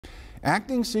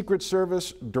Acting Secret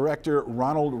Service Director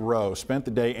Ronald Rowe spent the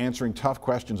day answering tough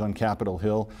questions on Capitol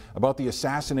Hill about the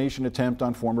assassination attempt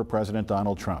on former President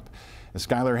Donald Trump. As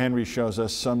Skylar Henry shows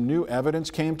us, some new evidence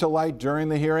came to light during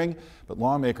the hearing, but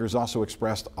lawmakers also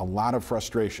expressed a lot of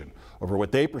frustration over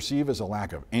what they perceive as a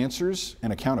lack of answers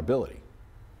and accountability.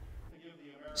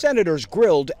 Senators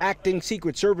grilled Acting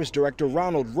Secret Service Director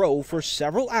Ronald Rowe for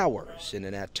several hours in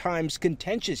an at times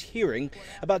contentious hearing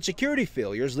about security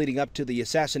failures leading up to the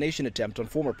assassination attempt on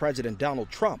former President Donald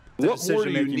Trump. What more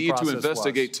do you need to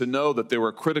investigate to know that there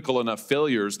were critical enough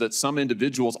failures that some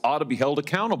individuals ought to be held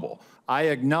accountable? I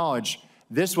acknowledge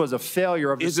this was a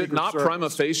failure of the Secret Service. Is it not prima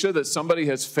facie that somebody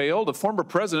has failed? A former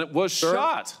president was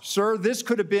shot. Sir, this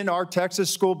could have been our Texas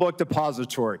school book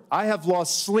depository. I have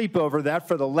lost sleep over that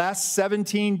for the last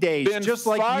 17 days, just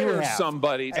like you have.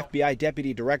 Somebody. FBI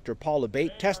Deputy Director Paul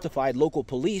Abate testified local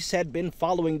police had been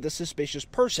following the suspicious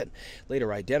person,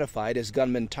 later identified as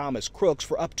gunman Thomas Crooks,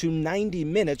 for up to 90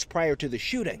 minutes prior to the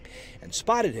shooting, and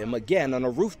spotted him again on a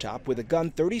rooftop with a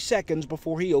gun 30 seconds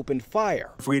before he opened fire.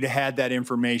 If we'd had that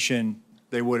information,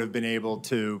 they would have been able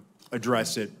to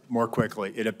address it more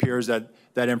quickly. It appears that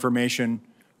that information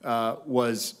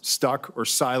was stuck or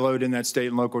siloed in that state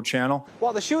and local channel.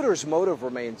 While the shooter's motive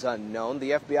remains unknown,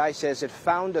 the FBI says it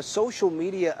found a social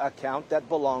media account that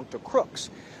belonged to Crooks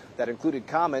that included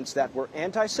comments that were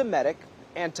anti-Semitic,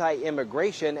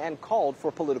 anti-immigration, and called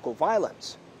for political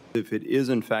violence. If it is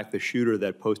in fact the shooter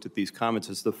that posted these comments,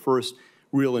 it's the first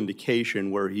real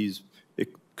indication where he's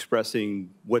expressing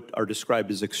what are described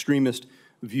as extremist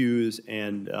views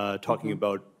and talking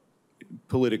about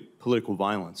political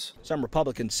violence. Some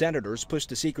Republican senators pushed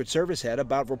the Secret Service head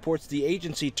about reports the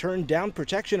agency turned down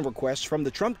protection requests from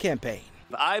the Trump campaign.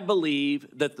 I believe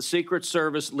that the Secret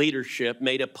Service leadership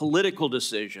made a political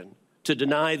decision to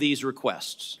deny these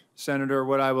requests. Senator,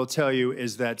 what I will tell you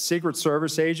is that Secret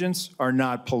Service agents are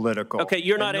not political. Okay,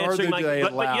 you're not answering my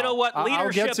question. But you know what?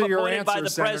 Leadership appointed by the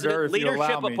president,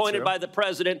 leadership appointed by the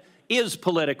president is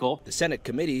political. The Senate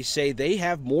committees say they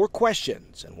have more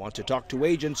questions and want to talk to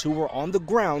agents who were on the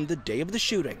ground the day of the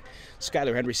shooting.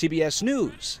 Skylar Henry, CBS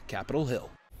News, Capitol Hill.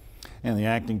 And the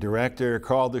acting director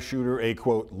called the shooter a,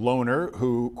 quote, loner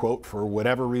who, quote, for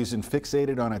whatever reason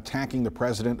fixated on attacking the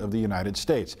president of the United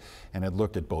States, and had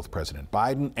looked at both President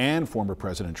Biden and former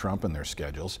President Trump and their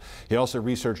schedules. He also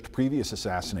researched previous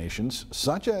assassinations,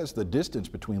 such as the distance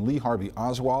between Lee Harvey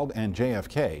Oswald and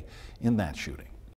JFK in that shooting.